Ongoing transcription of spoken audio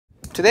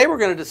Today we're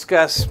going to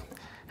discuss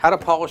how to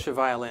polish a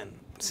violin.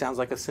 Sounds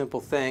like a simple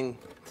thing.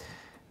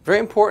 Very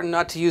important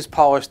not to use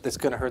polish that's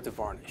going to hurt the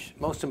varnish.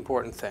 Most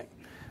important thing.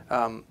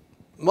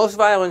 Most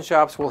violin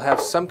shops will have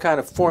some kind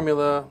of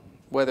formula,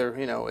 whether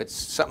it's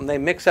something they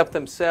mix up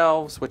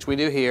themselves, which we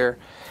do here,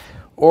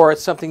 or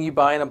it's something you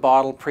buy in a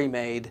bottle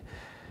pre-made.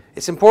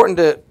 It's important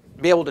to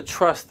be able to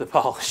trust the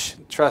polish,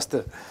 trust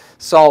the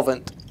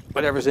solvent,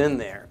 whatever's in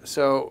there.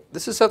 So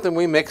this is something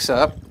we mix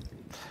up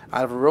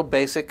out of a real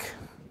basic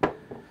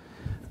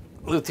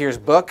luthier's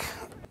book.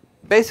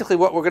 Basically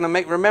what we're going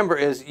to remember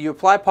is you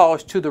apply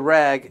polish to the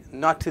rag,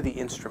 not to the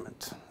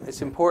instrument.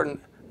 It's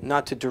important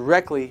not to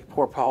directly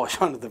pour polish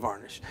onto the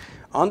varnish.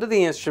 Onto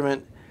the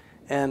instrument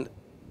and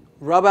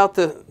rub out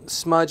the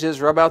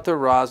smudges, rub out the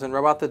rosin,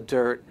 rub out the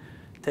dirt,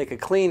 take a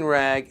clean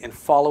rag and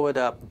follow it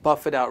up,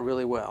 buff it out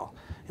really well.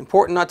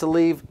 Important not to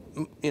leave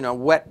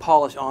wet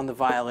polish on the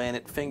violin.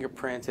 It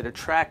fingerprints, it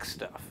attracts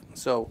stuff.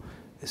 So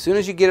as soon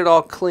as you get it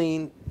all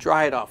clean,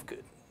 dry it off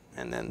good,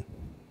 and then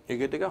you're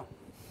good to go.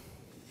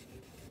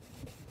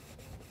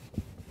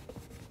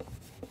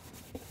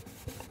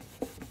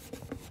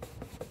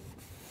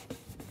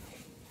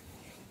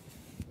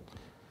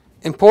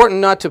 Important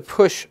not to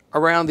push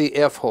around the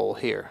F-hole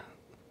here.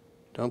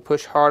 Don't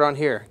push hard on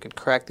here. It could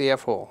crack the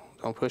F-hole.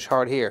 Don't push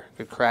hard here. It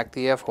could crack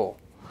the F-hole.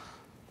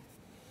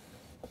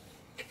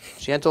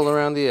 Gentle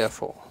around the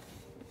F-hole.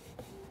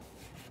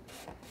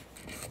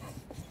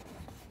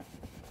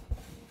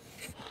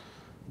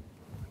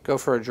 Go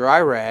for a dry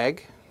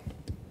rag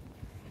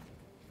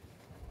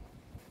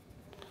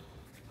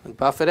and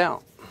buff it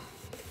out.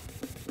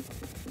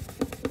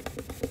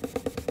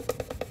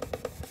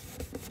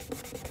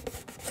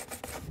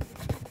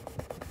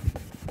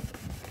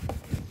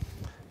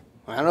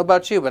 I don't know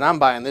about you, but I'm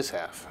buying this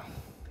half.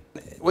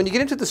 When you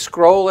get into the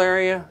scroll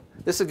area,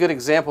 this is a good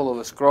example of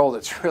a scroll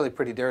that's really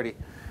pretty dirty.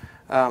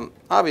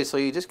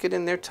 Obviously, you just get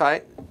in there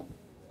tight,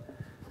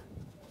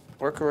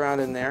 work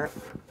around in there.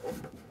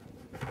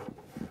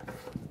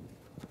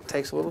 It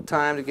takes a little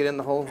time to get in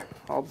the whole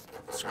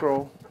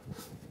scroll,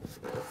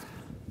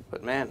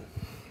 but man,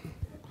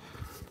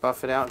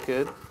 buff it out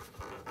good.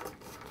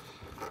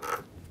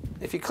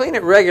 If you clean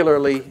it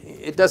regularly,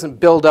 it doesn't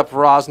build up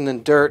rosin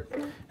and dirt,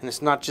 and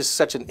it's not just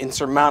such an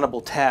insurmountable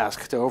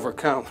task to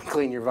overcome and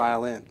clean your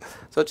violin.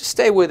 So just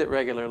stay with it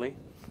regularly.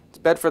 It's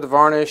better for the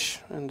varnish,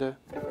 and it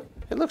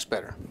looks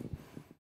better.